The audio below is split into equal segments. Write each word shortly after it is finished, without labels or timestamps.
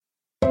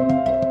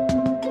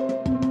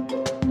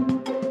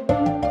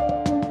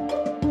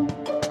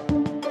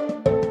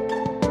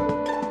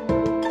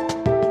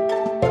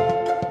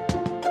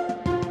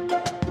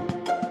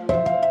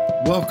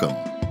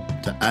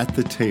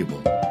the Table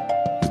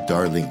with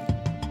Darlene.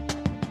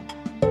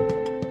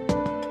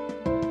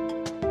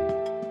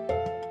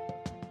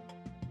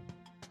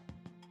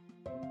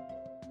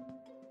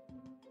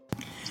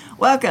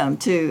 Welcome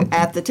to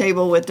At the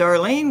Table with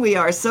Darlene. We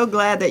are so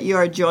glad that you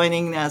are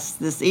joining us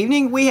this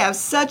evening. We have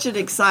such an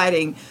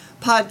exciting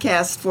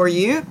podcast for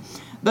you.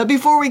 But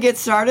before we get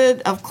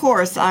started, of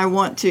course, I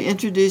want to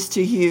introduce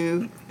to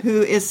you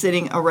who is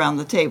sitting around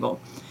the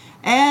table.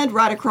 And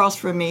right across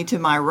from me to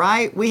my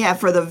right, we have,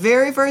 for the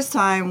very first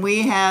time,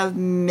 we have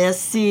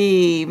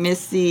Massey.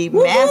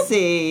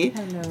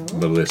 Hello.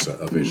 Melissa,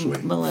 officially.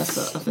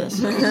 Melissa,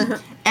 officially.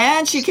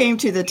 And she came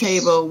to the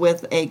table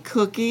with a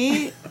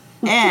cookie.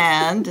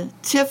 And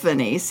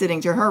Tiffany,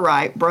 sitting to her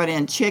right, brought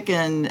in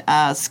chicken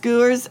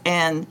skewers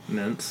and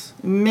mince.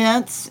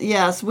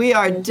 Yes, we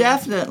are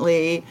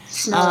definitely,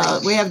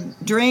 we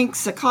have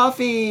drinks, a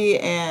coffee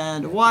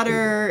and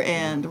water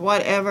and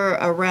whatever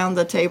around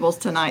the tables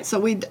tonight.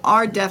 So we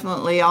are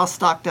definitely all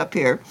stocked up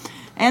here.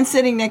 And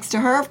sitting next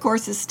to her, of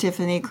course, is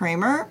Tiffany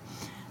Kramer.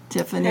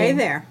 Tiffany. Hey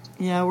there.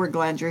 Yeah, we're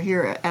glad you're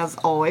here as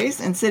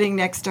always. And sitting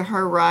next to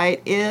her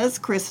right is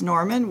Chris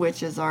Norman,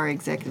 which is our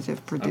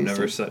executive producer. I've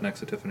never sat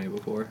next to Tiffany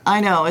before.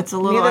 I know, it's a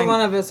little... Neither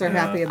one of us are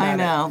happy about it. I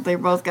know, they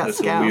both got There's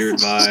scowls. a weird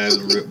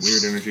vibe,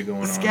 weird energy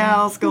going on.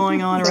 Scowls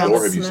going on around Or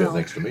the have you sat smell.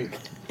 next to me?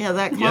 Yeah,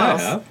 that close. Yeah, I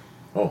have.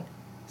 Oh.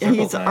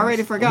 He's Times.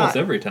 already forgot. Almost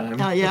every time.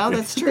 Yeah,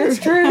 that's true. It's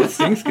true. This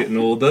thing's getting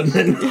old, doesn't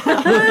it? Right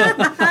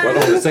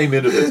on the same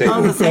end of the table.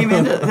 On the same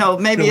end. No,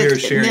 maybe We were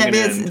it's, sharing maybe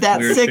an it's end. that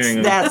We were six sharing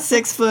a- that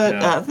 6 foot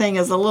Yeah. thing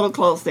is a little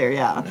close there.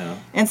 Yeah. Yeah.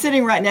 And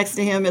sitting right next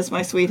to him is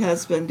my sweet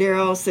husband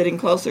Daryl, sitting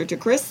closer to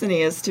Chris than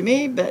he is to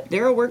me. But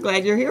Daryl, we're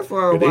glad you're here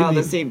for a Good while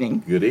evening. this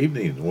evening. Good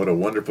evening. What a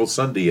wonderful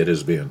Sunday it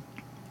has been.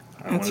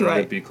 I That's wanted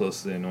right. to be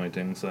close to the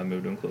anointing, so I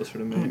moved him closer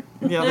to me.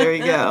 Yeah, there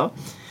you go.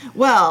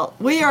 Well,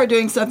 we are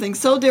doing something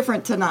so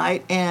different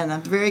tonight, and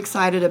I'm very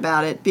excited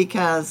about it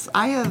because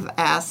I have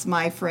asked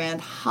my friend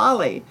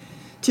Holly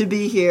to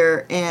be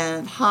here,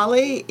 and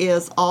Holly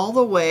is all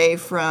the way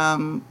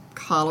from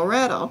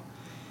Colorado.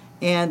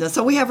 And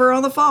so we have her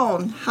on the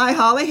phone. Hi,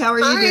 Holly. How are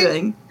you Hi.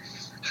 doing?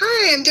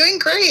 Hi, I'm doing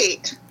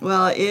great.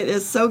 Well, it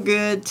is so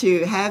good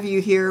to have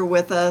you here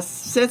with us.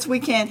 Since we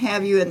can't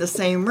have you in the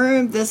same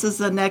room, this is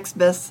the next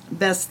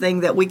best thing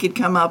that we could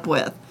come up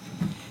with.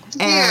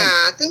 And,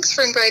 Yeah, thanks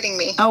for inviting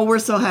me. oh, we're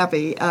so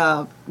happy.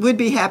 We'd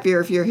be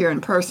happier if you're here in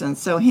person.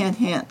 So hint,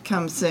 hint,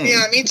 come soon.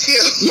 Yeah, me too.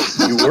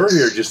 You were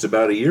here just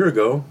about a year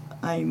ago.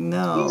 I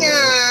know. Yeah,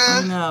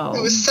 I know.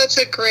 It was such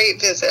a great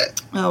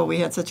visit. Oh, we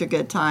had such a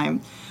good time.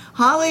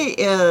 Holly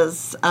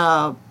is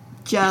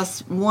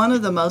just one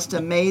of the most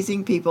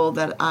amazing people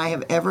that I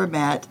have ever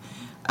met.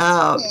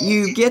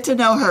 You get to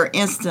know her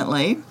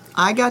instantly.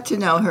 I got to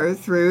know her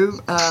through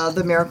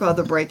The Miracle of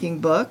the Breaking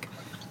Book.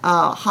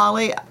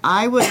 Holly,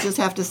 I would just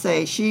have to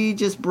say, she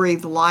just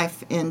breathed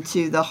life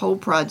into the whole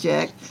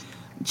project.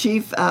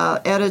 Chief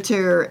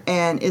editor,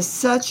 and is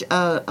such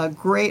a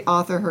great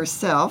author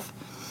herself.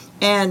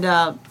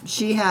 And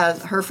she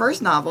has her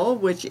first novel,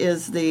 which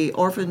is The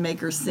Orphan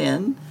Maker's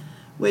Sin,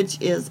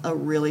 which is a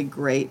really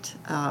great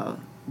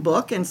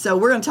book. And so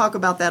we're going to talk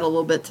about that a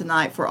little bit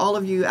tonight for all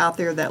of you out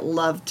there that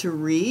love to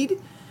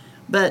read.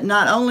 But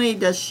not only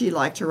does she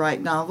like to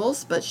write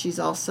novels, but she's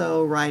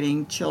also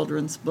writing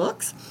children's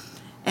books.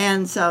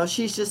 And so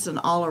she's just an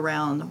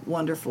all-around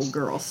wonderful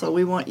girl. So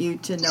we want you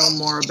to know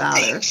more about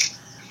her.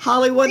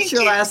 Holly, what's Thank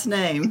your you. last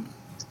name?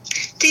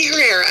 De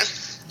Herrera.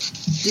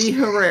 De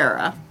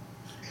Herrera.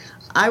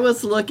 I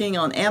was looking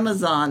on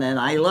Amazon, and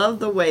I love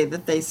the way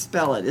that they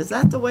spell it. Is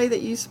that the way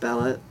that you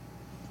spell it?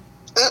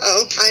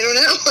 Uh-oh, I don't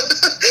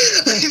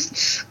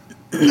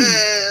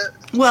know.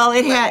 Well,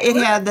 it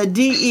had the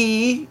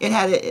DE. It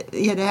had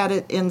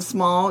it in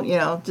small,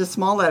 just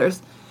small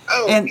letters,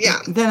 and yeah.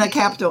 then a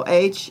capital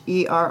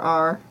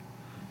HERR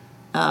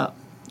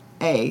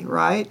A,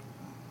 right?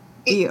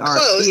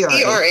 Close,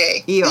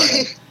 ERA.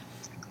 ERA.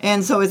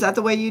 And so, is that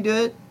the way you do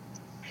it?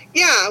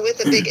 Yeah, with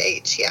a big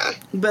H, yeah.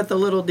 But the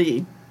little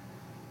D.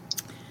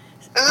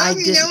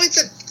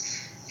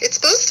 It's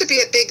supposed to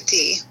be a big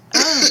D.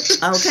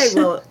 Oh, okay,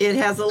 well, it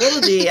has a little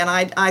D, and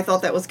I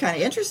thought that was kind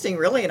of interesting,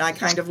 really, and I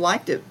kind of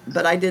liked it,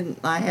 but I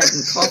hadn't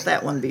caught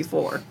that one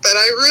before. But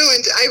I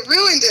ruined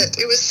it.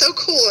 It was so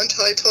cool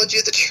until I told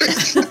you the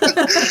truth.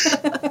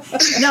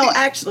 No,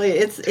 actually,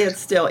 it's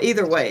still,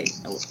 either way,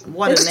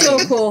 what It's a name.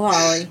 so cool,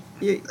 Holly.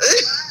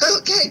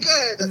 Okay,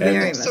 good.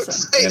 Very I'm so much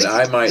so. excited. And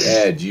I might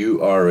add,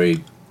 you are a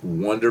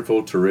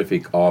wonderful,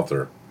 terrific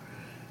author.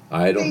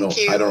 I don't Thank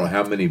you. know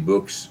how many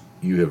books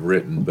you have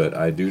written, but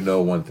I do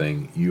know one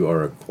thing: you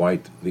are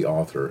quite the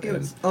author, and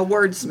It's a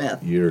wordsmith.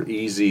 you're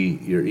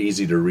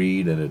easy to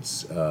read, and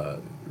it's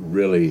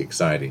really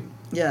exciting.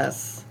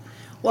 Yes.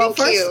 Well,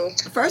 Thank you.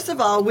 first of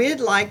all, we'd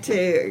like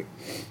to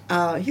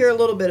hear a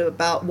little bit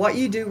about what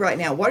you do right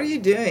now. What are you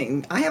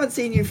doing? I haven't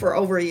seen you for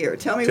over a year.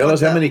 Tell Tell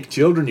what's us how up. many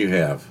children you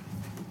have.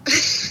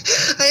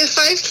 I have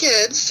 5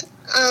 kids.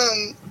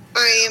 I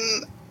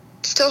am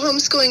still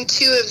homeschooling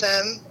 2 of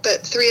them,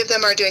 but 3 of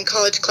them are doing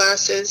college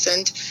classes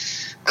and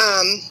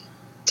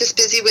just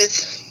busy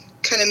with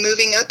kind of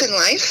moving up in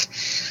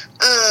life.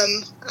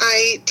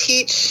 I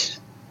teach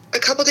a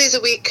couple days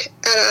a week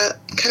at a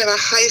kind of a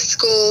high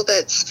school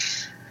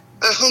that's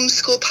a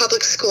homeschool,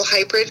 public school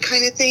hybrid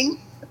kind of thing,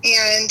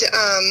 and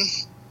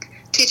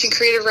teaching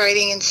creative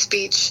writing and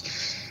speech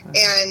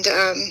and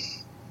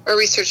a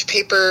research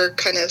paper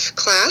kind of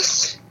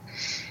class.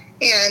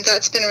 And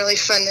that's been really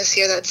fun this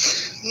year.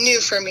 That's new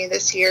for me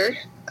this year.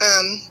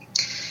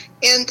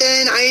 And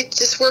then I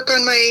just work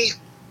on my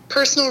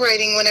personal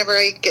writing whenever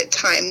I get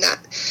time. That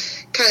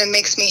kind of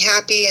makes me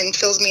happy and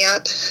fills me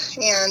up.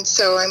 And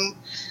so I'm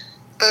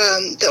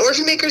the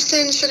Orphan Maker's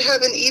Sin should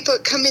have an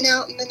ebook coming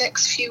out in the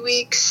next few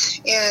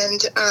weeks,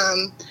 and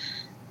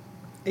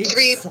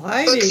 3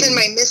 books in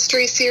my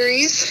mystery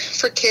series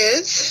for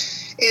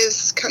kids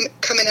is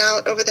coming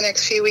out over the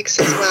next few weeks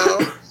as well.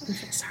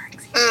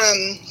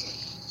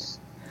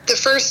 The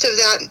first of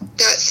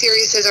that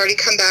series has already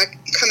come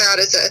out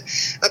as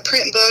a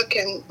print book,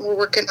 and we're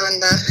working on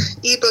the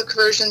ebook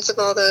versions of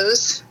all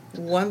those.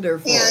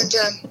 Wonderful. And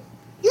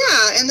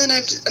and then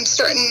I'm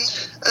starting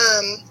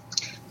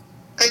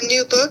a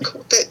new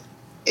book that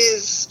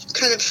is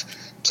kind of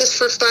just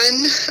for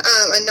fun,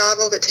 a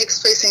novel that takes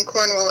place in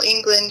Cornwall,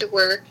 England,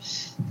 where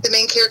the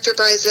main character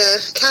buys a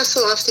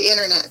castle off the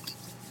internet.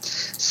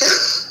 So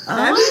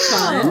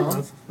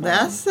fun.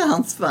 That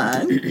sounds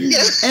fun.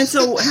 Yeah. And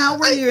so how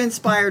were you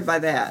inspired by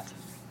that?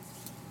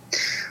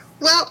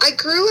 Well, I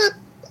grew up,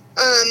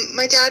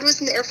 my dad was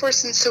in the Air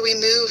Force, and so we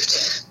moved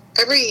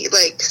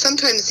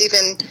sometimes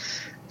even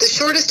the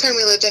shortest time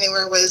we lived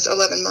anywhere was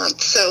 11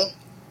 months. So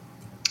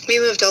we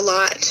moved a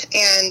lot,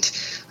 and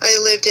I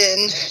lived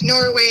in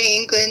Norway,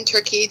 England,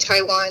 Turkey,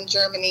 Taiwan,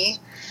 Germany,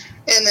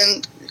 and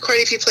then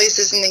quite a few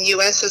places in the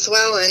U.S. as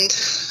well. And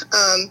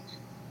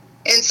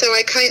so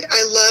I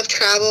love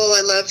travel.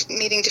 I love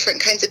meeting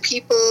different kinds of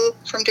people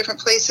from different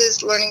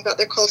places, learning about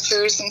their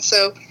cultures. And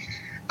so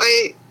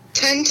I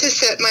tend to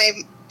set my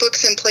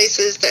books in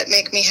places that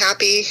make me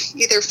happy,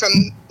 either from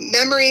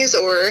memories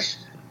or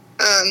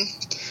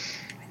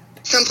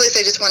someplace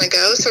I just want to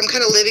go. So I'm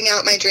kind of living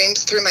out my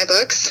dreams through my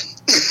books.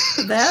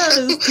 That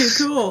is too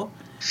cool.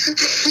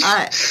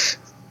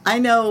 I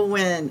know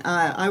when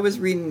I was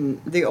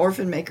reading The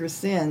Orphan Maker's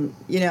Sin,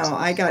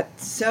 I got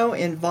so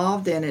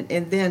involved in it,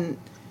 and then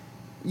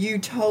you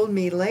told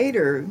me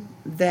later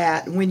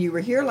that when you were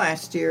here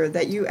last year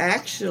that you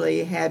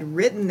actually had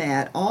written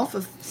that off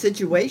of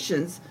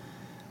situations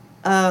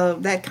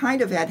that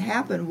kind of had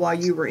happened while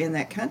you were in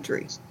that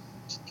country.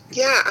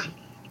 Yeah.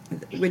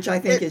 Which I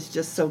think is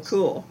just so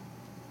cool.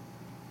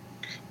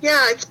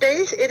 Yeah,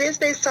 it is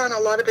based on a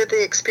lot of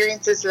the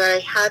experiences that I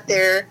had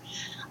there.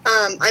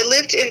 I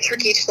lived in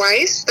Turkey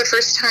twice. The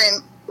first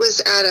time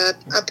was at a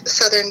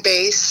southern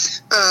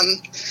base.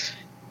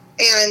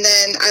 And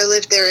then I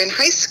lived there in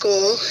high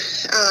school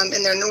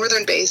in their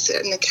northern base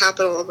in the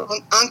capital of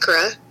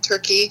Ankara,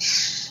 Turkey.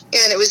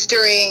 And it was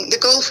during the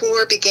Gulf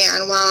War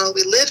began while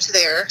we lived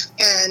there.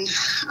 And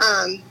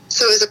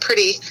so it was a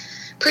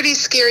pretty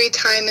scary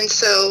time. And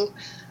so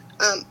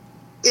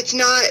it's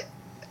not,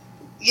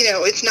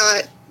 it's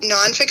not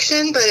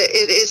nonfiction, but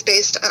it is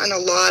based on a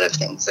lot of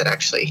things that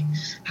actually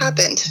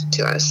happened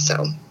to us.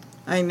 So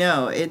I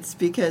know it's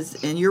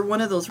because, and you're one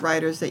of those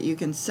writers that you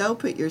can so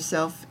put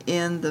yourself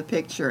in the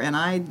picture, and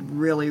I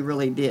really,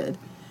 really did.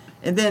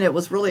 And then it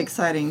was really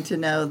exciting to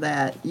know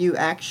that you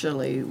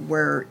actually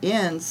were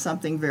in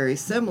something very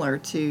similar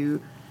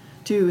to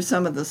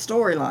some of the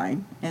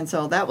storyline, and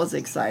so that was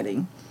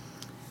exciting.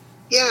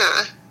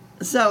 Yeah.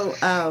 So,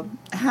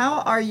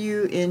 how are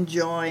you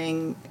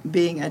enjoying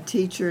being a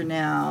teacher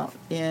now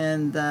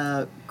in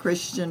the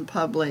Christian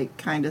public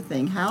kind of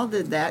thing? How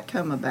did that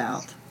come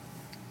about?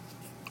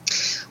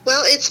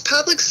 Well, it's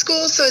public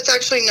school, so it's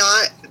actually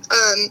not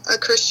a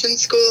Christian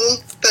school,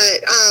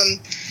 but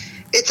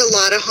it's a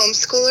lot of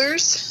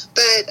homeschoolers.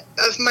 But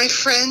my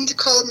friend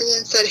called me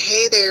and said,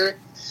 hey,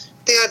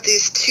 they have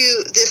this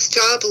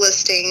job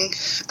listing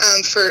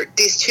for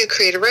these 2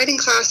 creative writing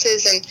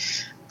classes and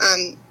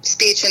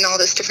speech and all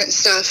this different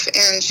stuff.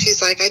 And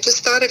she's like, I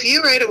just thought of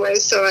you right away.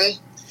 So I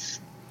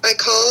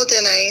called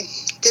and I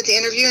did the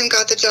interview and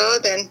got the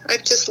job, and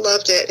I've just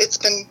loved it. It's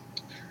been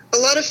a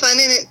lot of fun,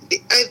 and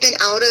I've been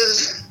out of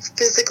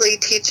physically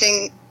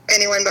teaching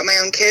anyone but my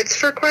own kids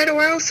for quite a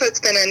while, so it's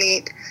been a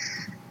neat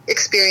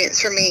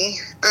experience for me.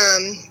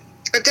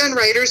 I've done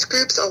writers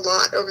groups a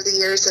lot over the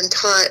years and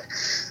taught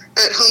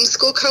at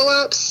homeschool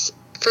co-ops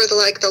for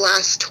the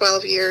last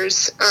 12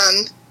 years.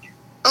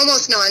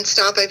 Almost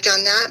nonstop I've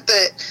done that,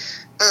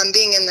 but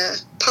being in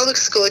the public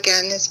school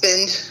again has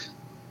been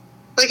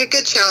like a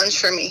good challenge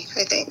for me,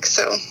 I think.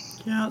 So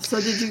yeah. So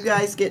did you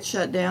guys get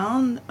shut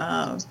down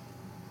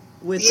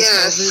with the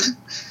COVID?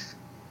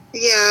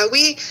 Yeah,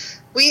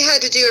 we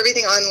had to do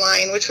everything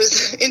online, which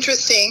was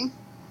interesting.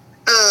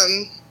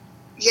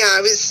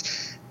 I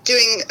was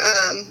doing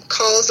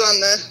calls on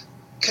the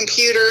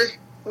computer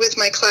with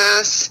my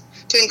class,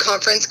 doing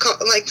conference call,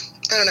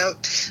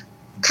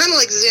 kind of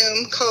like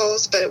Zoom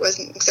calls, but it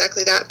wasn't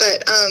exactly that.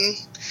 But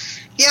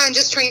and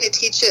just trying to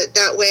teach it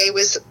that way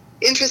was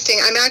interesting.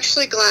 I'm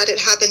actually glad it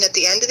happened at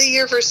the end of the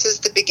year versus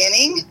the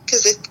beginning,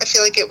 because I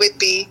feel like it would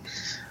be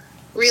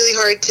really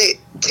hard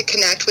to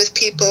connect with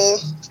people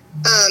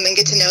and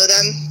get to know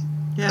them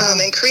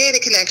and create a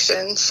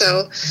connection.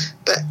 So,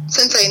 but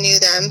since I knew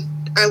them,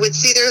 I would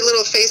see their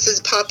little faces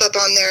pop up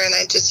on there, and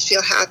I'd just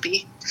feel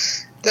happy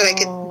that I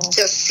could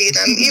just see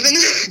them,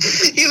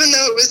 even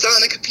though it was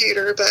on a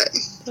computer. But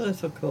that's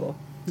so cool.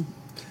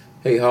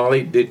 Hey,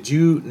 Holly, did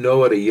you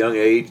know at a young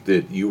age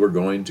that you were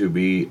going to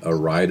be a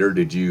writer?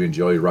 Did you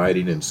enjoy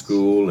writing in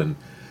school and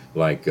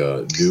like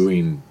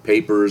doing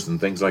papers and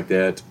things like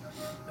that?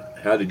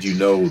 How did you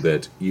know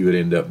that you would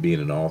end up being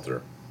an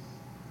author?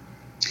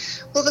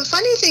 Well, the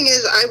funny thing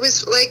is, I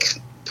was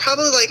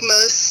probably like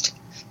most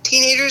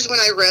teenagers when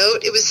I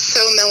wrote. It was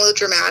so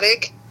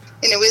melodramatic,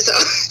 and it was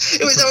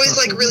always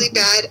like really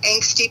bad,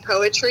 angsty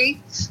poetry.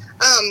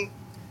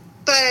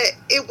 But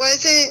it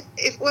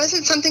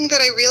wasn't something that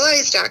I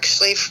realized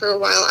actually for a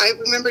while. I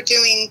remember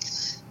doing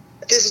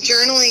this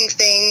journaling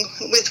thing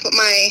with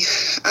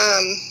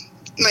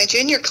my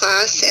junior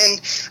class, and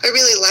I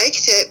really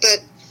liked it,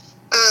 but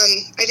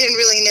I didn't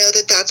really know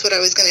that that's what I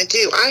was going to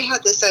do. I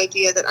had this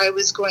idea that I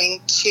was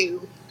going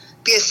to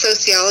be a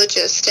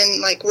sociologist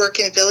and like work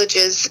in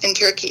villages in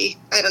Turkey.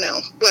 I don't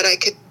know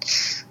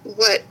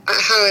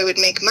how I would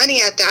make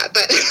money at that,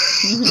 but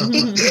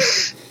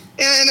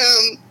and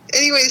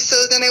anyway,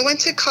 so then I went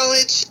to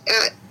college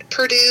at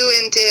Purdue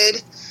and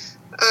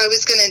I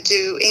was going to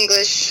do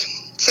English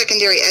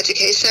secondary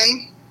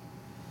education,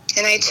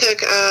 and I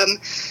took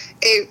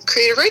a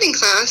creative writing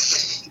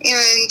class,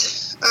 and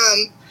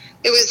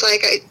it was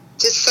like I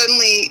just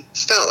suddenly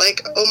felt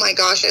like, oh my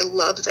gosh, I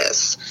love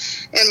this.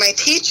 And my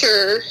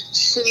teacher,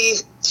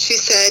 she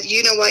said,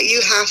 you know what,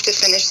 you have to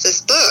finish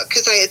this book,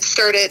 because I had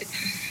started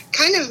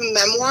kind of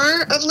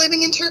memoir of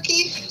living in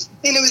Turkey,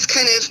 and it was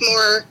kind of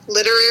more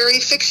literary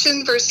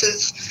fiction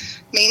versus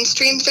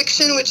mainstream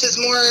fiction, which is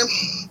more,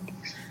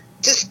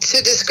 just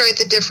to describe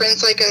the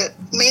difference, like a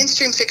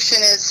mainstream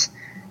fiction is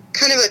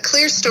kind of a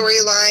clear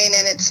storyline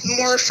and it's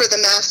more for the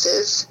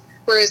masses,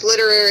 whereas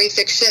literary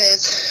fiction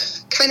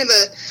is kind of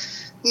a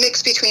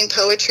mix between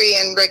poetry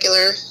and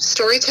regular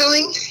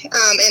storytelling,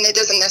 and it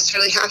doesn't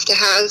necessarily have to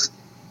have,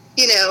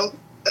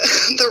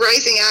 the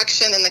rising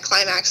action and the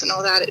climax and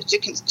all that. It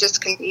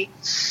can be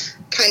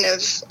kind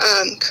of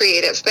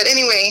creative. But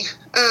anyway,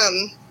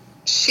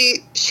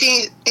 she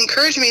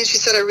encouraged me, and she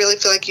said, I really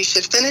feel like you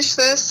should finish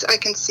this. I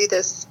can see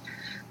this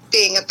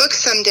being a book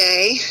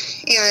someday.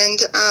 And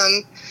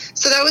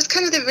so that was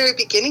kind of the very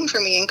beginning for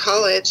me in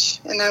college,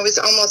 and I was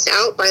almost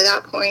out by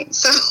that point.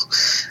 So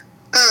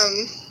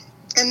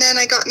and then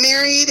I got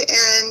married,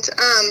 and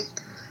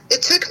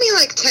it took me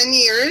like 10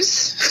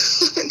 years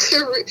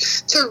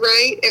to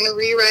write and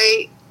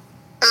rewrite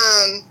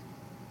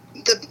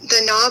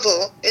the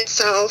novel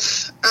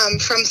itself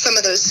from some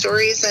of those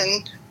stories,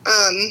 and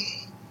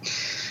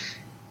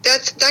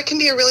that can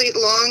be a really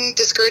long,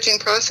 discouraging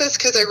process,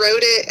 because I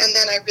wrote it and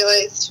then I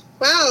realized,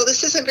 wow,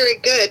 this isn't very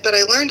good, but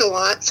I learned a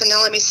lot, so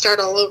now let me start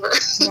all over.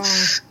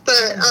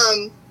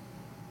 Wow.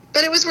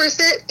 But it was worth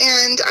it,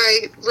 and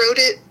I wrote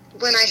it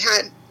when I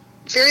had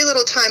very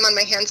little time on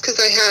my hands, because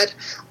I had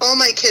all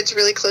my kids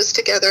really close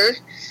together,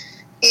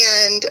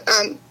 and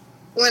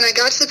when I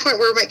got to the point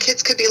where my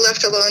kids could be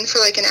left alone for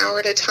like an hour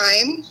at a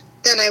time,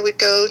 then I would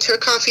go to a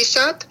coffee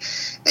shop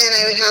and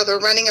I would have a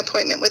running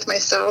appointment with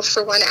myself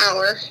for 1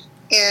 hour,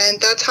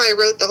 and that's how I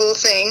wrote the whole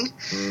thing.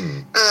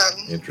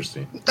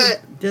 Interesting.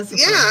 But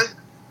Discipline. yeah.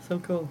 So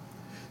cool.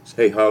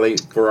 Hey, Holly,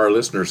 for our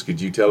listeners, could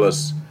you tell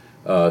us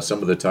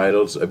some of the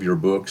titles of your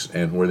books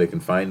and where they can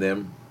find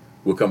them?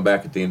 We'll come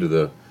back at the end of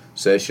the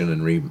session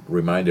and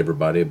remind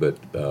everybody, but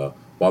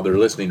while they're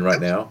listening right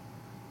now,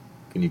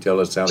 can you tell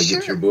us how to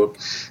get your book?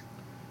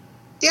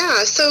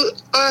 Yeah, so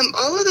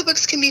all of the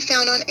books can be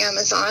found on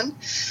Amazon.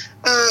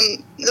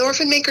 The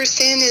Orphan Maker's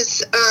Sin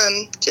is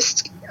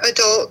just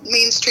adult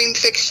mainstream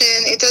fiction.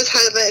 It does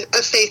have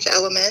a faith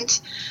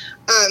element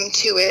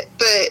to it,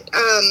 but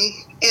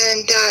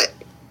and that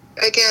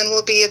again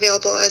will be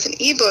available as an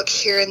ebook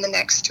here in the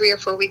next 3 or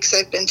 4 weeks,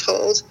 I've been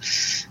told.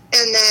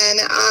 And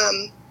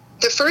then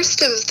the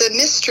first of the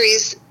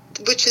mysteries,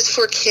 which is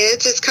for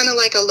kids, it's kind of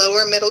like a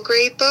lower middle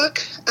grade book.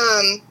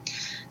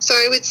 So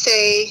I would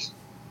say,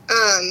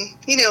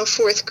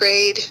 4th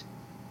grade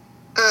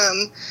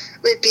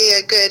would be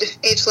a good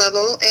age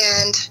level.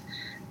 And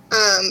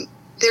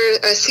there are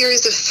a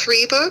series of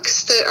 3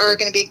 books that are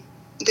going to be,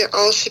 they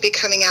all should be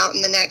coming out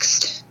in the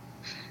next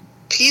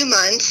few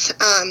months,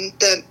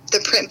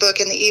 the print book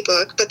and the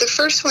ebook. But the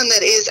first one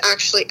that is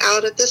actually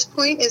out at this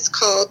point is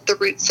called The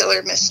Root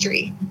Cellar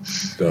Mystery.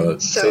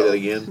 Say that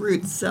again.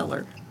 Root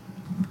Cellar.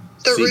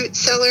 The Root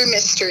Cellar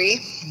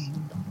Mystery.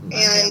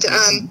 And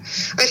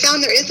I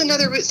found there is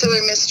another Root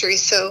Cellar Mystery,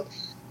 so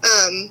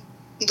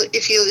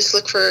if you just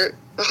look for,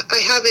 I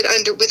have it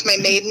under with my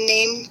maiden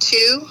name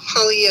too,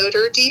 Holly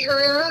Yoder D.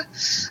 Herrera,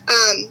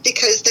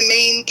 because the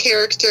main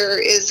character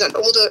is an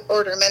old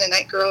order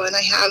Mennonite girl, and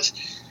I have,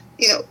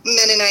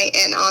 Mennonite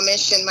and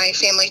Amish in my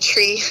family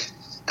tree,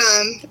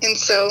 and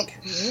so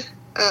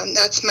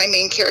that's my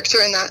main character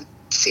in that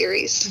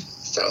series.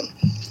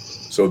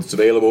 So it's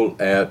available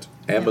at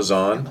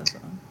Amazon.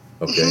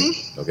 Okay.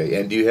 Okay.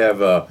 And do you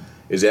have?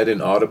 Is that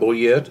in Audible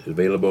yet?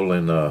 Available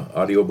in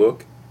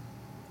audiobook?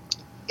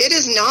 It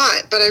is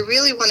not, but I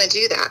really want to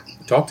do that.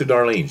 Talk to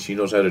Darlene. She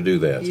knows how to do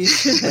that. You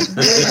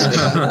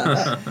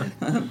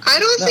I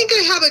don't think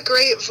I have a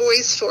great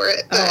voice for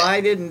it. But, Oh,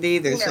 I didn't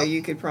either, so No.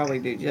 you could probably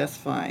do just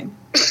fine.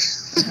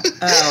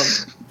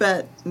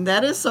 But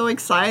that is so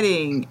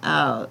exciting,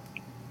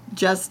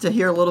 just to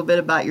hear a little bit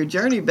about your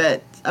journey.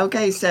 But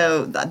okay,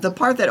 so the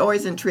part that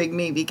always intrigued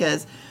me,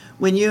 because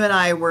when you and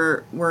I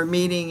were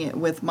meeting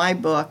with my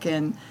book,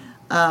 and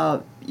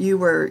you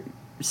were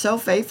so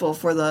faithful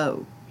for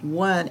the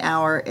 1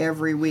 hour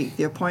every week,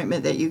 the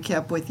appointment that you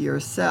kept with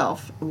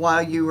yourself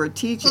while you were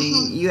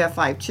teaching. You have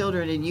 5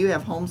 children, and you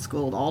have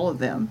homeschooled all of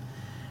them,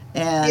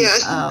 and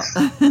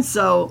Yes.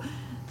 so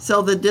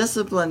the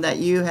discipline that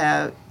you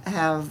have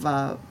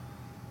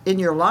in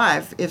your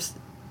life is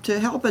to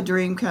help a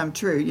dream come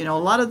true. You know, a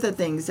lot of the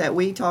things that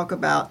we talk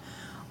about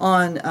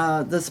on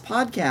this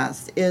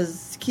podcast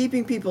is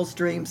keeping people's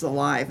dreams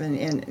alive,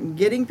 and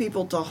getting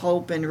people to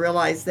hope and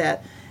realize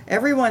that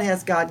everyone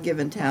has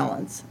God-given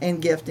talents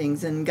and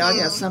giftings, and God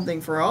has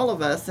something for all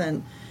of us.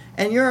 And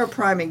you're a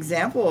prime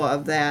example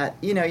of that.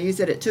 You know, you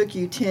said it took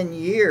you 10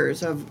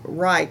 years of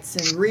writes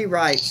and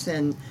rewrites,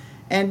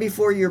 and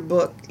before your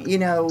book, you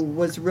know,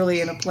 was really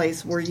in a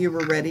place where you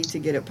were ready to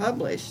get it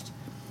published.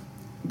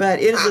 But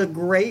it is a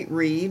great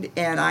read,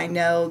 and I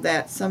know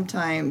that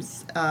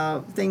sometimes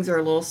things are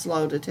a little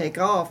slow to take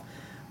off.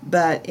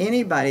 But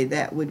anybody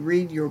that would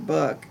read your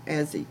book,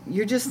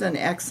 you're just an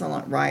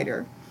excellent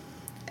writer.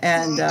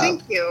 And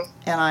Thank you.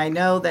 and I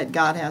know that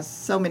God has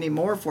so many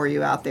more for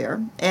you out there.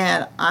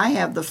 And I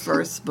have the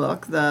first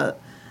book, the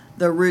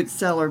Root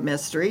Cellar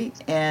Mystery,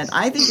 and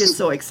I think it's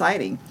so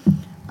exciting.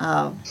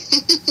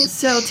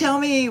 So tell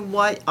me,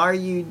 what are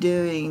you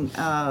doing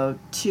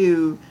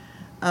to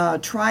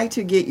try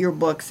to get your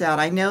books out?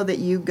 I know that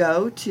you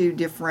go to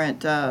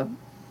different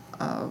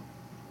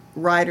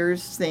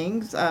writers'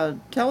 things.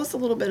 Tell us a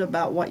little bit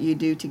about what you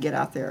do to get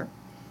out there.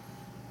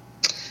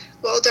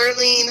 Well,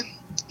 Darlene,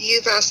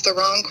 you've asked the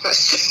wrong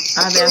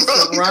question. I've asked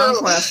the wrong girl.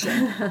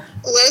 question.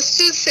 Let's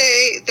just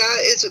say that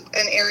is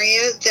an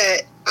area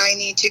that I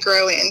need to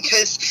grow in,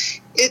 because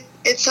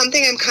it's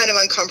something I'm kind of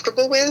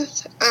uncomfortable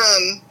with.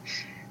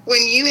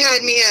 When you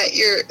had me at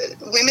your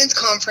women's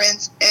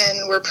conference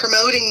and were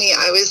promoting me,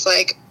 I was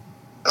like,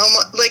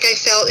 like I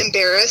felt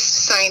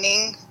embarrassed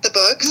signing the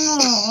books.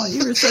 Oh,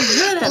 you were so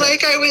good at it.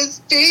 Like I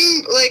was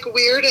being like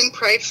weird and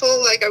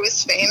prideful, like I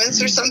was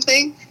famous or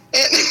something.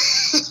 And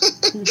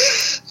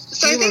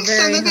so I You were think some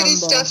very of it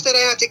is humble. stuff that I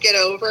have to get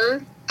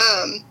over.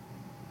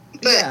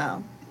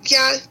 But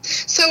yeah,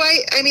 so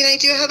I mean, I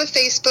do have a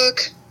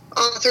Facebook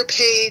author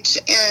page,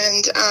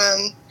 and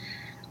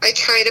I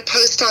try to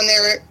post on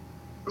there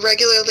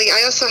regularly.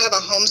 I also have a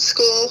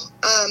homeschool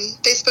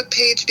Facebook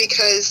page,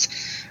 because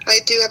I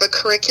do have a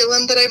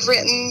curriculum that I've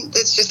written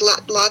that's just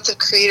lots of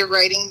creative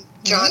writing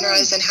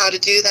genres and how to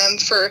do them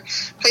for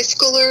high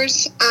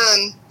schoolers.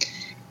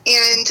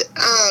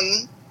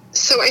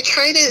 So I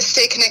try to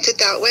stay connected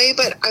that way,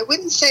 but I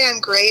wouldn't say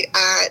I'm great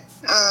at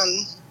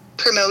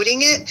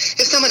promoting it.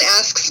 If someone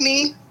asks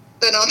me,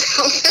 then I'll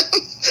tell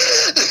them.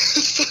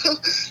 So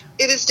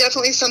it is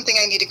definitely something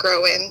I need to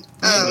grow in.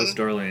 Miss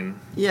Darlene.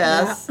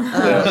 Yes.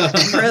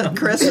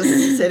 Chris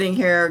is sitting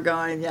here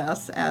going,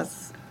 yes,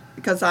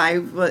 because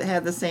I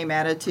had the same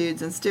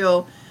attitudes and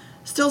still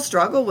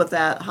struggle with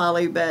that,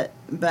 Holly. But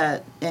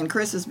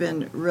Chris has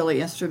been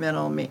really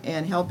instrumental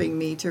in helping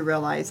me to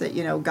realize that,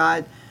 you know,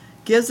 God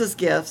gives us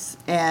gifts,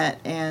 and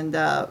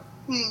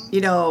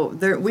you know,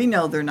 we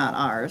know they're not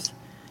ours.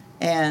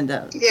 And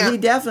he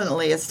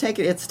definitely,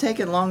 it's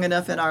taken long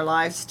enough in our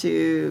lives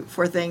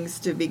for things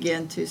to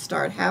begin to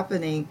start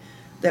happening,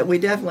 that we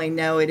definitely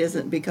know it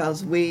isn't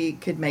because we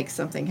could make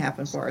something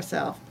happen for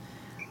ourselves.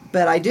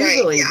 But I do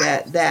believe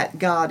that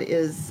God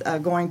is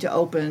going to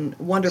open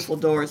wonderful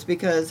doors,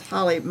 because,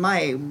 Holly,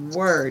 my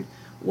word,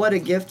 what a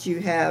gift you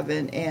have,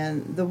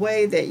 and the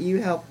way that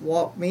you helped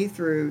walk me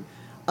through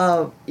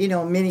you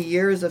know, many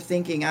years of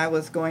thinking I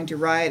was going to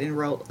write, and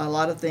wrote a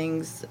lot of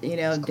things, you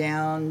know,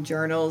 down,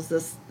 journals,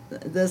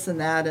 this and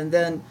that. And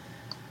then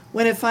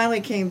when it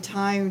finally came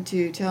time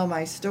to tell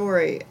my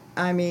story,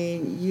 I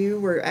mean, you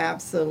were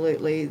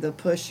absolutely the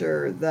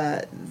pusher,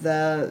 that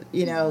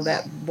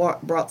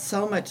brought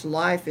so much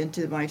life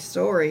into my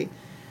story.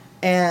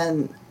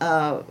 And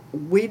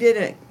we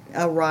didn't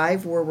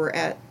arrive where we're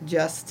at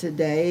just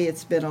today.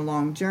 It's been a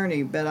long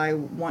journey, but I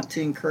want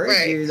to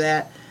encourage you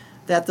that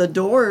the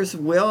doors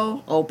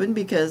will open,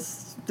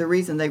 because the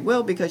reason they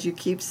will, because you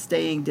keep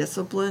staying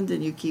disciplined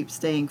and you keep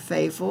staying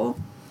faithful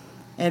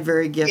and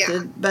very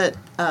gifted. Yeah. But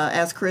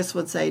as Chris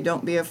would say,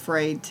 don't be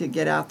afraid to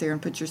get out there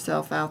and put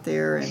yourself out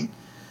there and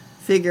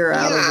figure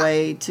out a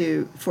way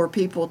for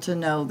people to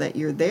know that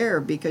you're there,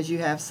 because you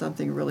have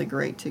something really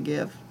great to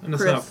give. And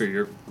it's not for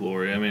your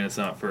glory. I mean, it's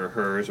not for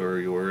hers or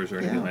yours or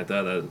anything like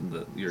that.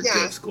 Your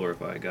gifts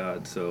glorify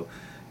God. So,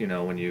 you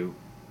know, when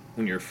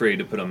you're afraid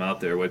to put them out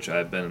there, which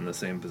I've been in the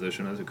same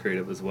position as a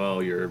creative as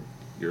well, you're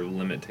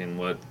limiting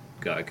what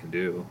God can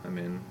do. I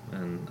mean,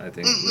 and I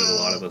think that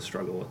a lot of us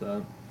struggle with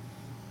that.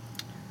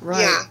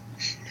 Right. Yeah.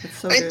 It's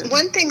so good.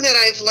 One thing that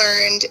I've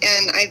learned,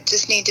 and I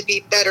just need to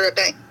be better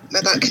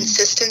about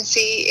consistency,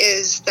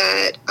 is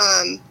that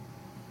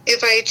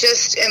if I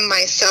just am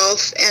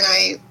myself and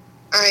I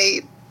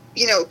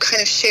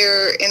kind of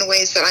share in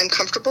ways that I'm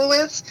comfortable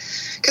with,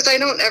 because I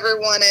don't ever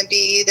want to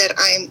be that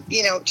I'm,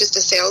 just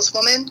a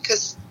saleswoman,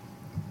 because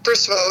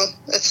first of all,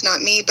 that's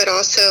not me, but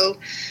also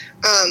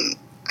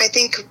I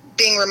think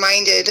being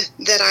reminded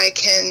that I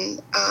can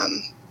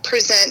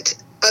present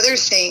other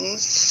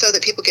things so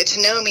that people get to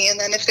know me, and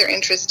then if they're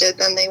interested,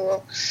 then they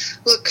will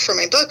look for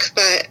my book.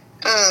 But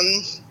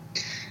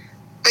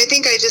I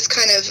think I just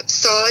kind of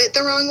saw it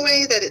the wrong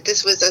way, that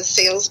this was a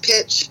sales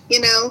pitch,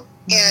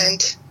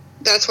 and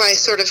that's why I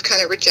sort of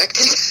kind of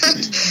rejected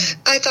that.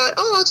 I thought,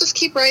 I'll just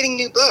keep writing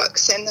new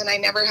books, and then I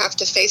never have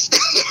to face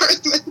that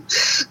part.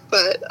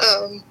 But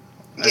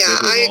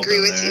I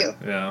agree with you.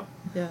 Yeah.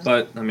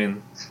 But, I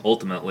mean,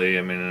 ultimately,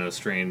 in a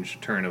strange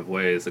turn of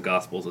ways, the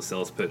gospel's a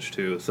sales pitch,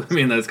 too. So,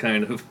 that's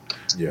kind of,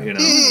 Very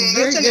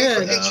that's an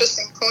good.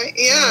 interesting point.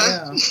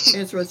 Yeah.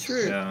 It's what's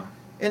true. Yeah.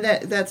 And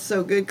that's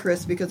so good,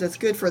 Chris, because it's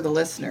good for the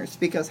listeners.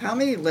 Because how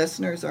many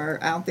listeners are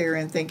out there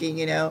and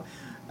thinking, I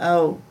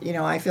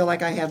feel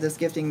like I have this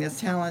gifting, this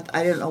talent.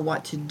 I don't know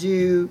what to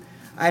do.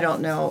 I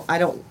don't know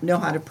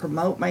how to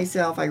promote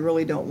myself. I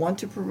really don't want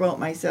to promote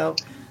myself.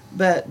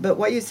 But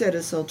what you said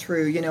is so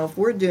true. If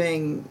we're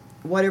doing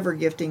whatever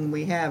gifting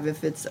we have,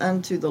 if it's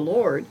unto the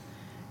Lord,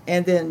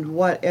 and then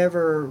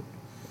whatever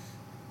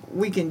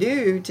we can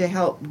do to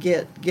help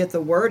get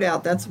the word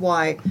out. That's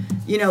why,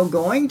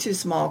 going to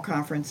small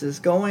conferences,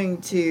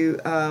 going to,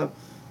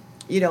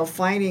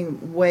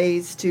 finding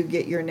ways to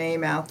get your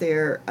name out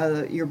there,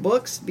 your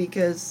books,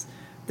 because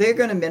they're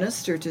going to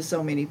minister to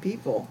so many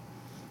people.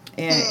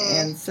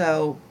 And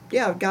so,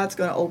 God's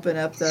going to open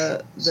up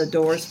the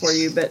doors for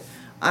you. But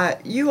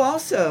you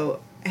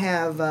also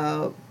have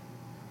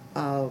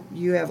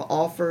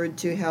offered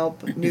to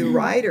help new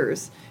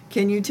writers.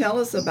 Can you tell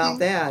us about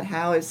that?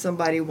 How, if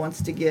somebody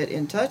wants to get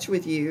in touch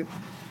with you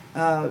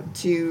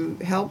to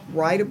help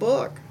write a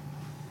book?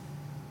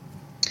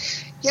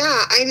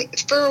 Yeah,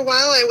 for a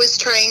while I was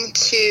trying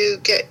to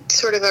get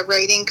sort of a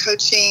writing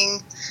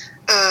coaching,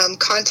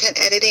 content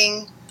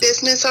editing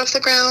business off the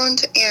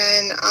ground,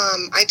 and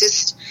I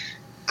just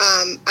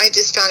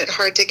found it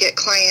hard to get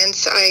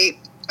clients. I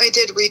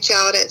did reach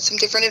out at some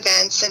different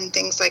events and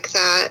things like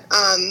that,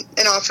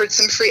 and offered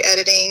some free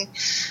editing,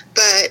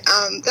 but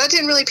that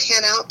didn't really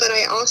pan out. But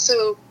I'm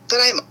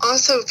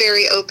also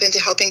very open to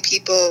helping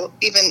people,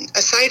 even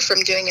aside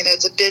from doing it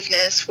as a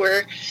business,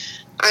 where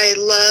I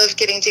love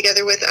getting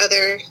together with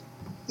other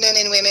men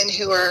and women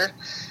who are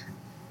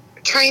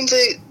trying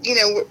to,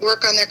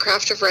 work on their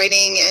craft of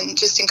writing and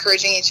just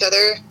encouraging each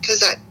other, because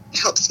that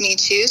helps me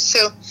too.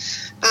 So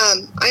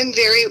I'm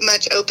very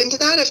much open to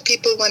that. If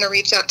people want to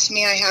reach out to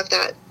me, I have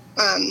that.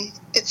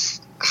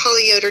 It's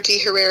Holly Yoder D.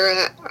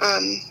 Herrera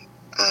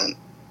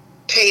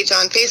page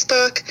on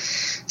Facebook.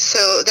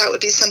 So that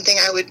would be something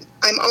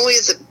I'm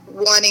always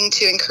wanting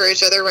to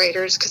encourage other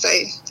writers, because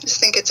I just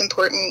think it's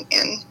important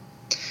and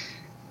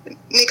it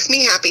makes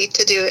me happy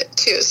to do it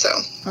too. So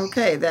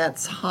okay,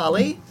 that's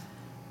Holly,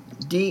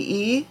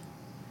 DEHERRERA.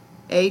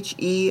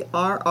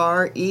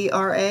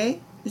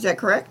 Is that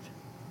correct?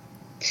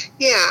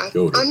 Yeah,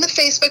 Yoder. On the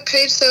Facebook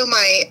page, so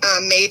my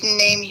maiden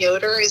name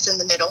Yoder is in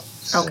the middle.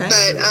 Okay.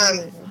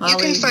 But you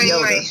can find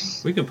Yoder.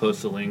 We can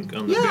post a link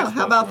on the Yeah, Facebook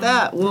how about one.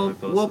 that? We'll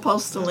Post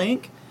post a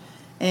link,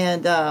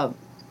 and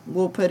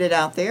we'll put it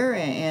out there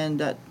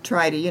and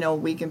try to,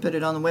 we can put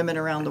it on the Women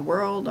Around the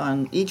World,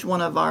 on each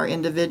one of our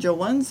individual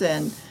ones,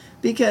 and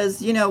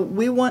because,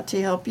 we want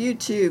to help you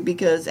too,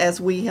 because as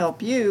we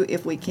help you,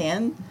 if we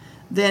can,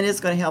 then it's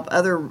going to help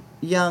other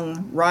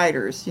young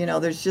writers.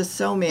 There's just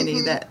so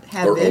many that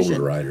have Or vision.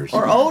 older writers.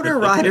 Or older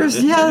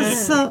writers,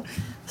 yes,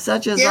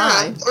 such as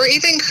I. Or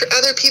even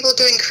other people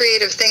doing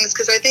creative things,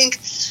 because I think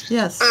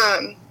Yes.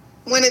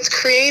 when it's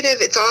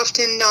creative, it's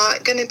often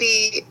not going to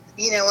be,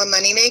 a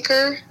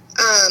moneymaker.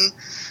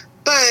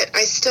 But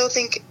I still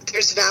think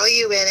there's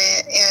value in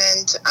it,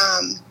 and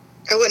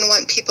I wouldn't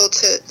want people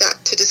to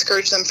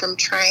discourage them from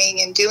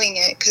trying and doing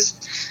it, because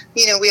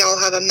we all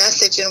have a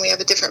message and we have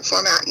a different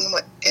format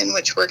in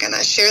which we're going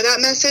to share that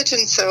message.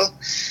 And so,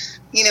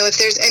 if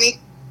there's any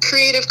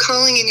creative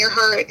calling in your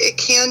heart, it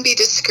can be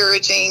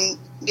discouraging,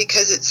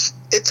 because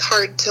it's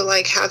hard to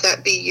have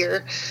that be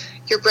your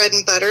bread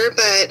and butter.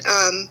 But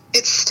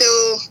it's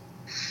still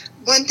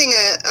one thing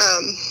that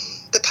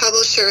the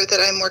publisher that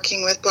I'm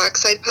working with,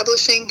 Blackside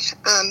Publishing,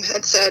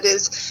 had said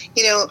is,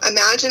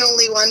 imagine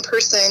only one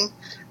person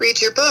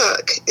read your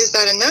book. Is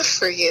that enough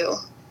for you?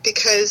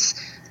 Because,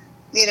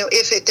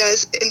 if it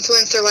does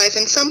influence their life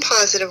in some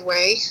positive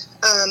way,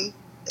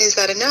 is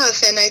that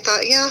enough? And I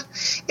thought, yeah,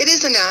 it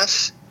is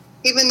enough,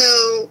 even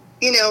though,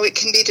 it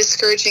can be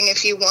discouraging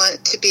if you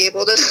want to be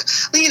able to,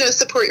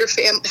 support your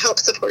help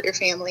support your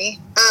family.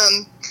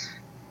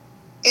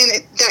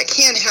 And that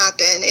can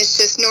happen. It's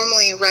just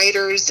normally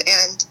writers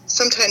and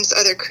sometimes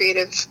other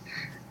creative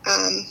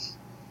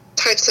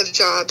types of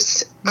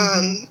jobs.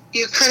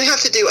 You kind of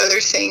have to do other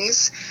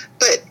things,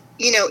 but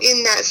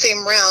in that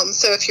same realm.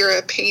 So if you're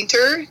a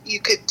painter, you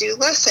could do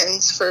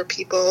lessons for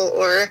people,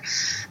 or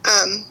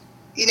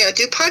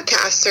do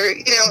podcasts,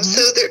 or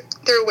so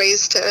there are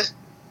ways to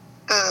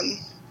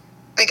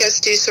I guess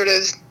do sort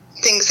of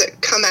things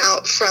that come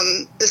out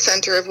from the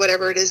center of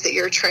whatever it is that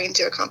you're trying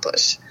to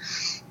accomplish.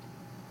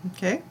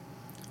 Okay.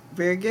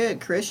 Very good.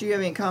 Chris, you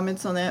have any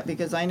comments on that?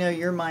 Because I know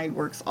your mind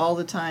works all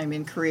the time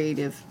in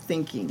creative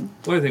thinking.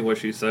 Well, I think what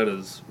she said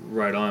is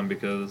right on,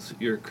 because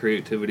your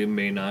creativity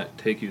may not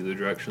take you the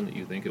direction that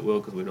you think it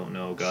will, because we don't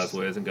know God's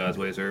ways, and God's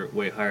ways are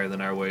way higher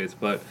than our ways,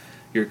 but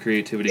your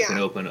creativity can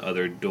open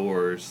other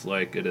doors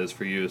like it is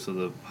for you. So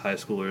the high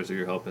schoolers that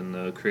you're helping,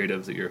 the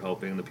creatives that you're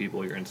helping, the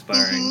people you're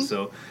inspiring.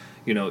 So,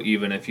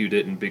 even if you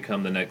didn't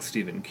become the next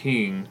Stephen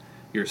King,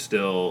 you're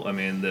still,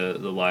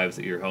 the lives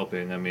that you're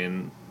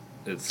helping,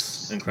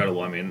 it's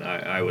incredible.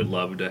 I would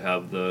love to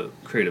have the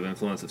creative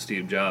influence of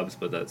Steve Jobs,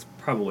 but that's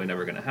probably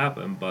never going to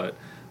happen. But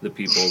the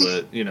people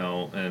that,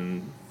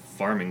 in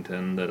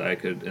Farmington that I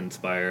could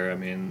inspire,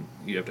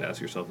 you have to ask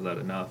yourself, is that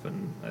enough?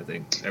 And I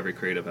think every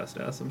creative has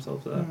to ask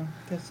themselves that.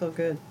 That's so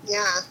good.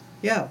 Yeah.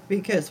 Yeah,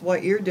 because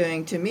what you're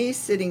doing, to me,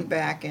 sitting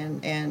back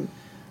and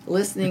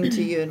listening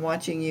to you and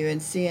watching you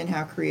and seeing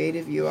how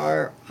creative you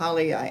are,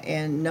 Holly,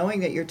 and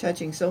knowing that you're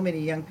touching so many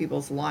young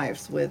people's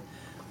lives with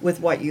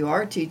what you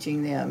are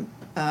teaching them.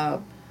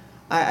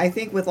 I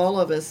think with all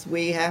of us,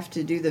 we have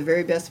to do the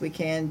very best we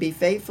can, be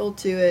faithful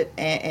to it,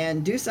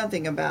 and do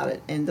something about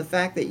it. And the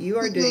fact that you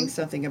are doing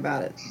something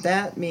about it,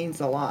 that means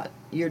a lot.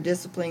 You're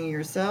disciplining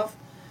yourself,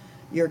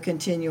 you're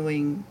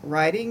continuing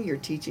writing, you're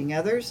teaching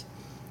others,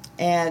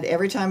 and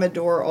every time a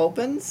door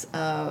opens,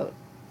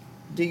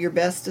 do your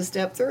best to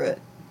step through it.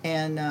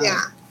 And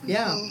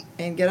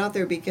and get out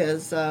there,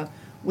 because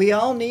we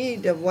all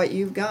need what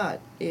you've got.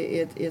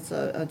 It's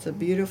a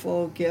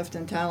beautiful gift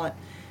and talent.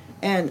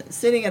 And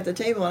sitting at the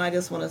table, and I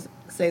just want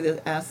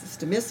to ask this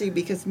to Missy,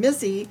 because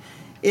Missy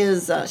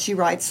is she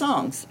writes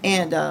songs,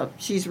 and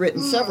she's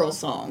written several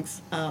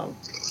songs.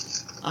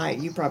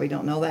 You probably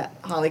don't know that,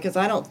 Holly, because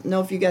I don't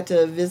know if you got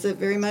to visit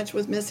very much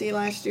with Missy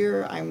last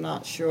year. I'm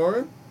not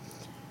sure.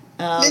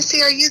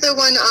 Missy, are you the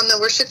one on the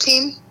worship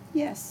team?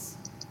 Yes.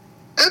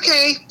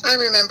 Okay, I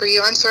remember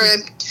you. I'm sorry,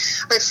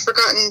 I've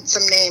forgotten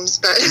some names,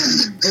 but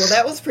well,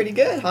 that was pretty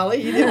good,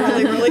 Holly. You did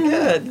really, really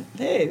good.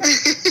 Hey,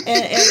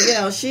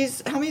 and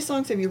she's. How many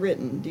songs have you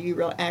written? Do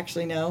you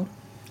actually know?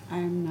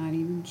 I'm not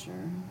even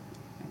sure.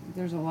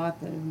 There's a lot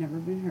that have never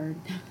been heard.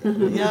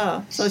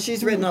 Yeah, so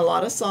she's written a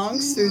lot of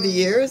songs through the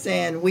years,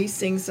 and we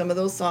sing some of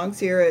those songs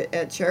here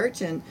at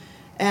church, and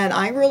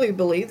I really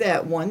believe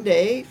that one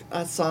day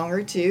a song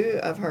or two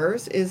of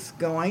hers is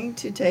going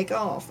to take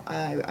off.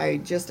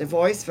 I just have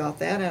always felt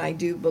that, and I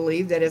do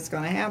believe that it's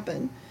going to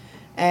happen.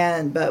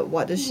 But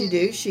what does she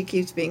do? She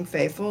keeps being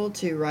faithful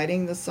to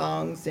writing the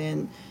songs,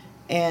 and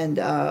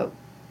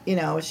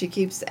she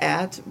keeps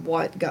at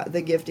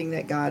the gifting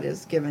that God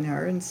has given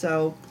her, and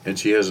so. And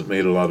she hasn't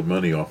made a lot of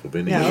money off of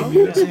any of them.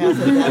 No, she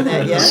hasn't done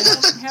that yet.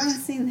 I haven't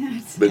seen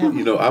that. But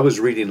I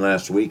was reading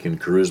last week in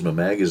Charisma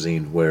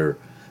magazine where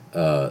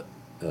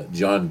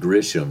John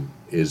Grisham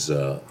is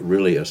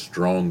really a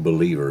strong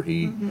believer.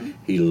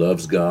 He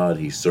loves God.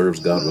 He serves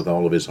God with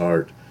all of his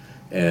heart.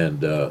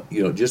 And,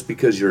 just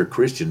because you're a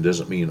Christian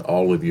doesn't mean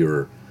all of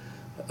your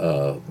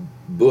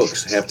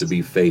books have to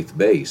be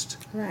faith-based.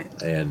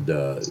 Right. And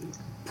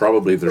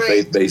probably if they're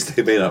faith-based,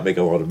 they may not make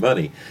a lot of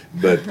money.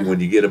 But when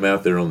you get them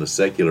out there on the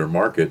secular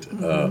market,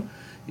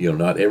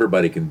 not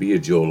everybody can be a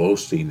Joel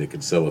Osteen that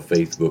can sell a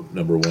faith book,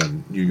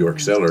 #1 New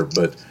York seller.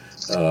 But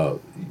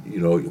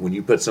when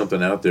you put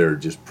something out there,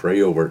 just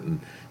pray over it, and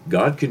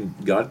God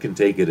can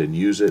take it and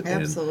use it.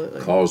 Absolutely.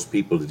 And cause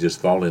people to just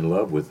fall in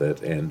love with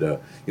it. And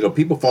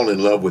people fall in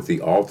love with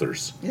the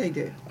authors. Yeah, they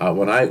do.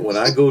 When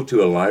I go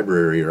to a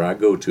library or I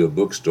go to a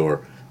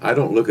bookstore, I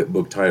don't look at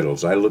book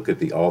titles. I look at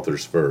the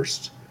authors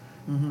first,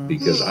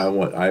 because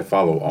I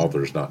follow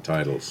authors, not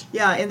titles.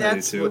 Yeah, and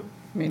that's what.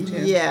 Me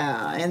too.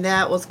 Yeah, and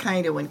that was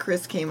kind of when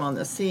Chris came on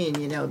the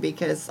scene,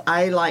 because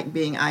I like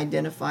being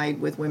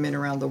identified with women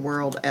around the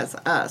world as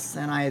us,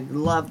 and I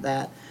love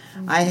that.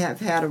 I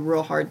have had a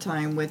real hard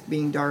time with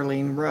being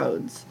Darlene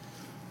Rhodes,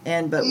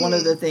 but one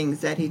of the things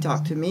that he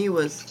talked to me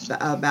was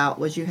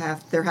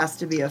there has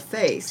to be a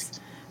face,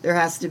 there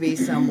has to be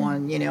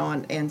someone,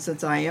 and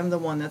since I am the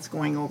one that's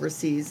going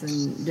overseas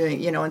and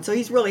doing, and so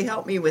he's really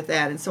helped me with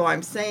that, and so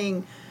I'm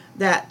saying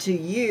that to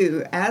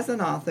you as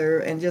an author,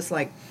 and just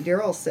like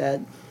Daryl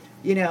said,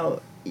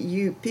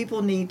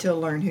 people need to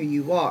learn who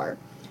you are,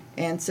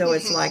 and so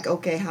it's like,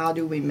 okay, how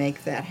do we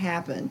make that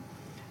happen?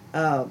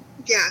 And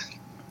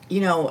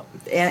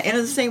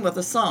it's the same with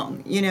a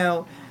song.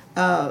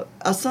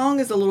 A song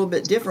is a little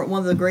bit different. One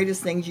of the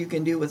greatest things you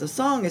can do with a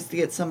song is to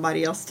get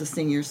somebody else to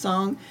sing your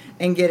song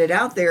and get it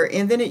out there,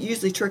 and then it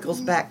usually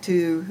trickles back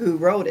to who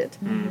wrote it.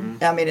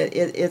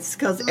 It's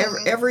because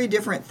every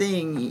different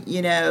thing,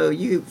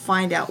 you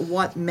find out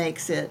what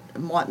makes it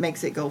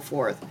go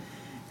forth,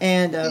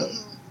 and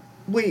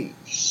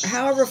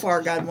however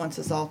far God wants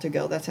us all to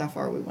go, that's how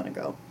far we want to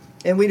go.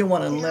 and we don't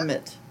want to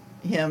limit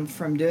him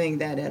from doing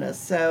that in us.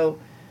 So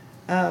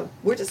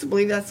we just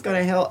believe that's going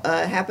to help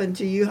happen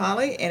to you,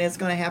 Holly, and it's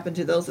going to happen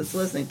to those that's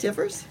listening.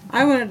 Tiffers?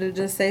 I wanted to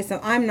just say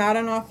something. I'm not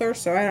an author,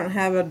 so I don't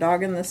have a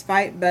dog in this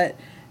fight, but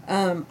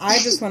I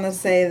just want to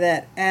say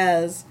that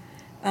as,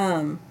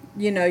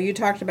 you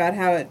talked about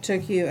how it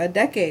took you a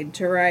decade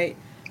to write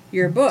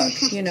your book,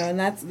 and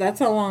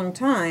that's a long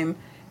time.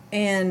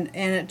 And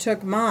it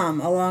took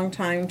Mom a long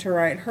time to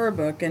write her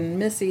book, and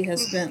Missy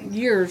has spent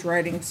years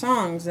writing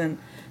songs and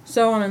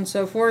so on and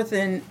so forth.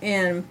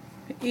 And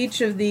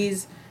each of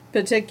these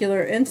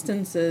particular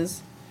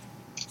instances,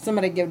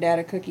 somebody give Dad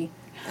a cookie.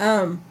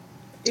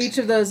 Each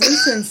of those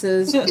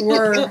instances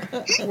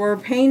were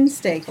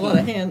painstaking. A lot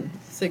of hand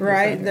signals.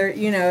 Right there,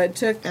 it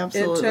took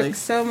Absolutely.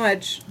 so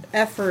much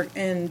effort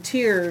and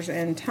tears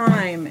and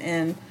time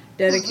and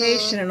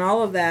dedication and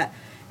all of that.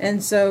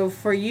 And so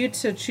for you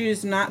to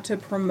choose not to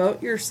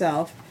promote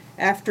yourself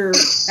after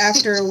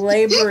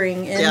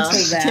laboring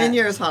into that 10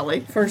 years, Holly.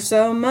 for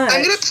so much.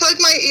 I'm going to plug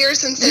my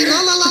ears and say, la,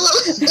 la, la,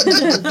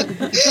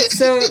 la.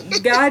 So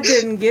God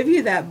didn't give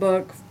you that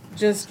book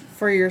just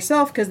for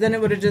yourself, because then it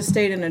would have just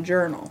stayed in a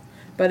journal.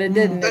 But it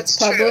didn't. That's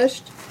It's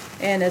published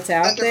and it's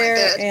out Under my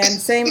there. bed.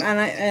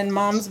 And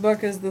Mom's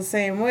book is the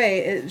same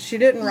way. She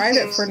didn't write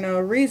it for no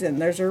reason.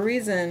 There's a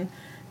reason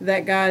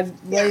that God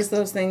lays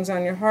those things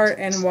on your heart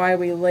and why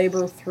we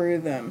labor through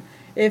them.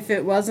 If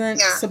it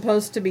wasn't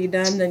supposed to be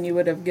done, then you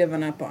would have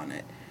given up on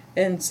it.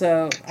 And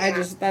so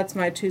that's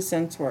my 2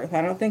 cents worth.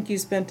 I don't think you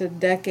spent a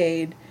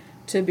decade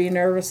to be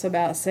nervous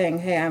about saying,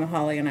 hey, I'm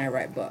Holly and I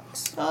write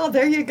books. Oh,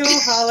 there you go,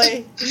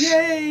 Holly.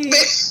 Yay.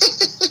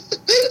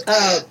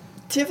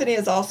 Tiffany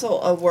is also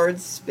a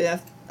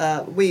wordsmith.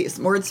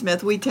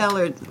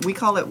 We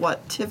call it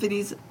what?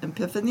 Tiffany's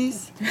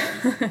Epiphanies?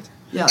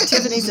 Yeah,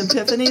 Tiffany's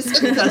Epiphanies,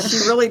 because she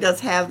really does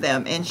have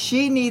them, and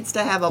she needs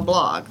to have a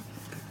blog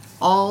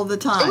all the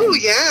time. Oh,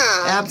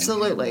 yeah.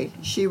 Absolutely.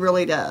 She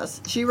really does.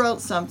 She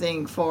wrote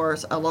something for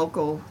a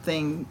local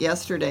thing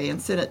yesterday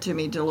and sent it to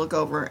me to look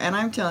over, and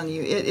I'm telling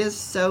you, it is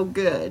so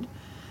good.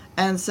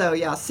 And so,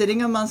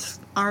 sitting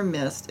amongst our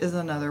midst is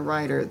another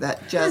writer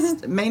that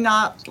just may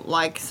not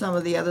like some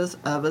of the others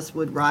of us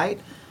would write,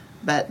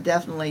 but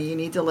definitely you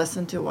need to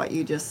listen to what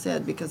you just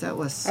said, because that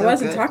was so good. I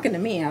wasn't talking to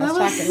me. I was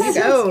talking to you guys.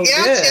 So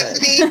Yeah,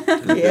 good.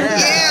 Tiffany.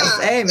 Yes.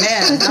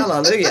 Amen.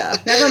 Hallelujah.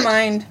 Never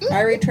mind.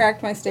 I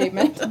retract my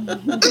statement.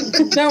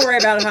 Don't worry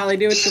about it, Holly.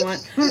 Do what you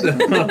want.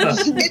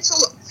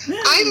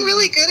 I'm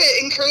really good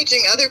at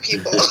encouraging other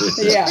people.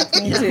 Yeah,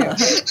 me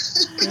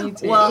too. Me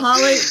too. Well,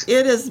 Holly,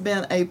 it has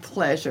been a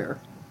pleasure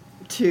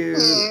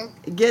to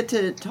get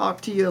to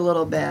talk to you a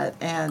little bit,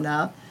 and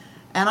I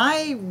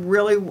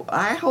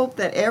hope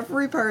that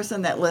every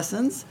person that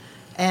listens,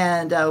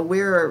 and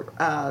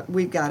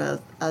we've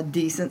got a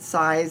decent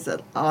sized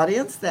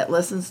audience that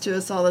listens to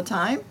us all the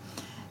time,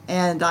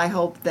 and I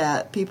hope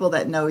that people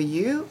that know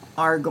you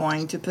are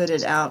going to put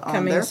it out on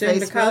Coming their soon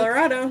Facebook. to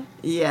Colorado.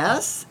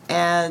 Yes,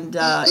 and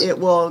it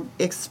will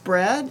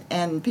spread,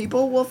 and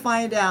people will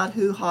find out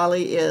who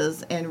Holly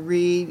is and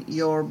read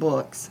your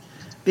books,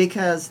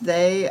 because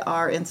they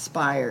are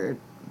inspired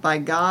by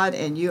God,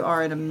 and you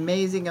are an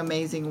amazing,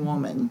 amazing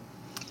woman.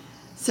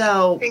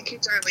 So Thank you,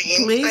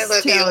 Darlene. please I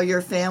love tell you.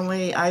 your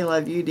family, I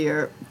love you,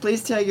 dear.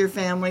 Please tell your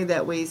family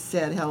that we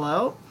said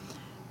hello.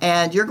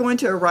 And you're going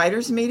to a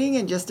writers' meeting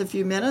in just a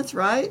few minutes,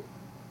 right?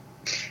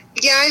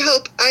 Yeah,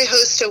 I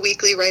host a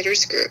weekly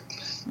writers group.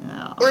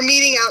 Yeah. We're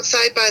meeting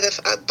outside by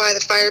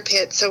the fire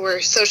pit, so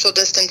we're social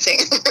distancing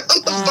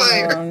around the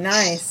fire. Oh,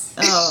 nice.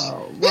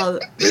 Oh, well,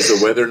 Is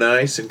the weather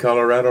nice in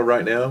Colorado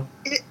right now?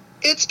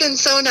 It's been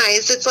so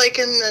nice. It's like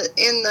in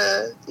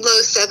the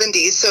low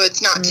 70s, so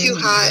it's not too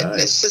hot.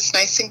 Nice. It's just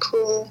nice and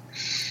cool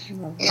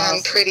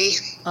and pretty.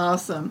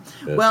 awesome.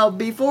 Good. Well,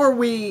 before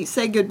we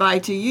say goodbye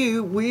to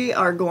you, we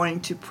are going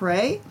to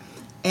pray.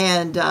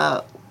 And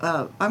I'm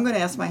going to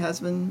ask my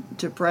husband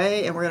to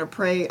pray, and we're going to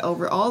pray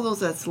over all those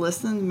that's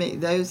listening,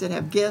 those that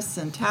have gifts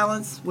and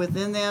talents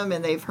within them,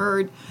 and they've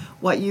heard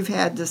what you've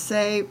had to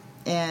say.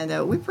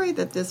 And we pray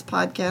that this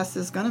podcast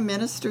is going to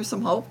minister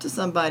some hope to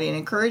somebody and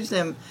encourage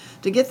them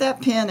to get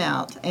that pen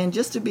out and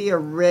just to be a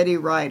ready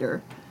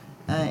writer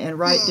and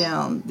write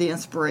down the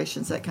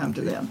inspirations that come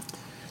to them.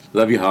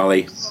 Love you,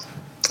 Holly.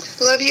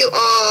 Love you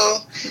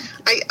all.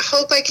 I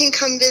hope I can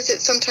come visit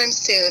sometime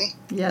soon.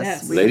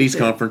 Yes. we Ladies' do.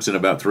 conference in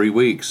about 3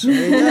 weeks.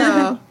 There you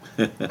go.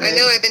 I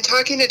know I've been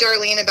talking to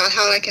Darlene about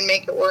how I can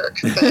make it work.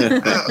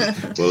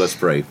 But, Well, let's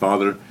pray.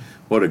 Father,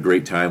 what a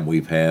great time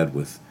we've had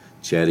with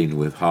chatting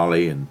with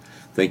Holly, and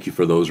thank you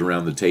for those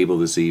around the table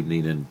this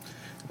evening. And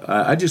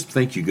I just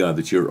thank you, God,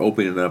 that you're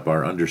opening up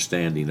our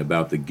understanding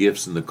about the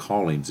gifts and the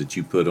callings that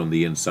you put on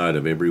the inside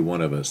of every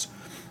one of us.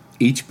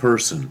 Each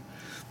person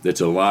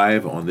that's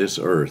alive on this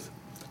earth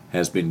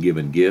has been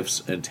given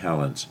gifts and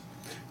talents.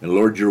 And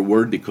Lord, your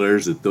word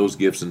declares that those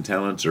gifts and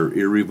talents are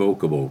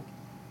irrevocable.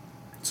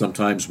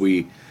 Sometimes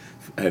we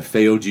have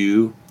failed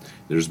you.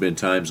 There's been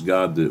times,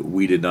 God, that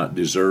we did not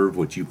deserve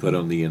what you put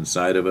on the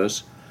inside of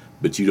us,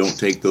 but you don't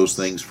take those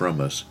things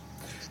from us.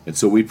 And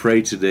so we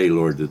pray today,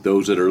 Lord, that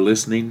those that are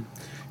listening,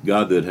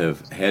 God, that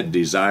have had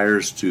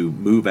desires to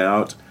move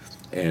out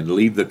and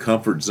leave the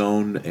comfort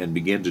zone and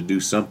begin to do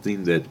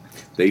something that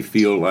they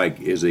feel like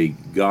is a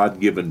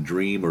God-given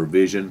dream or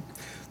vision,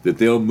 that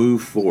they'll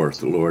move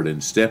forth, Lord,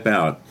 and step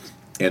out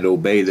and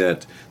obey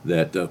that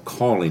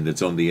calling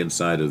that's on the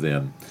inside of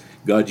them.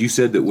 God, you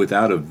said that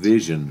without a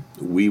vision,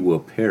 we will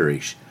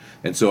perish.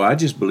 And so I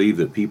just believe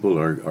that people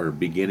are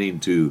beginning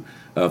to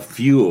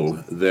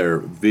fuel their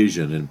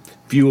vision and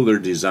fuel their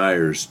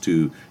desires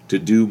to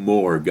do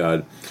more,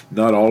 God.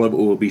 Not all of it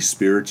will be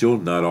spiritual,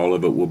 not all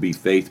of it will be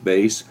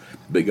faith-based,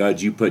 but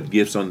God, you put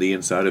gifts on the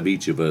inside of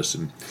each of us.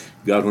 And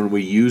God, when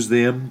we use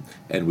them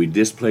and we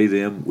display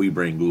them, we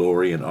bring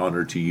glory and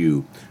honor to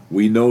you.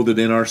 We know that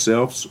in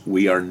ourselves,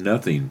 we are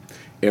nothing.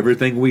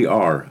 Everything we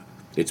are,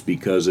 it's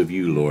because of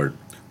you, Lord.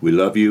 We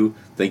love you.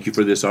 Thank you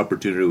for this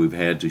opportunity we've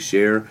had to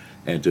share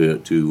and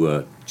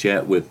to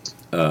chat with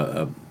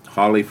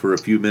Holly for a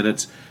few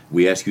minutes.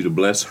 We ask you to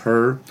bless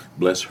her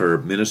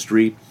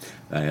ministry,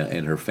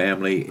 and her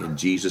family. In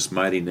Jesus'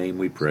 mighty name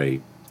we pray.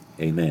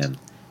 Amen.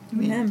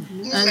 Amen.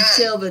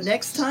 Until the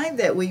next time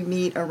that we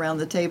meet around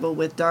the table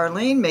with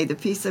Darlene, may the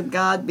peace of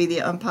God be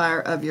the umpire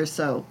of your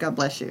soul. God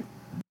bless you.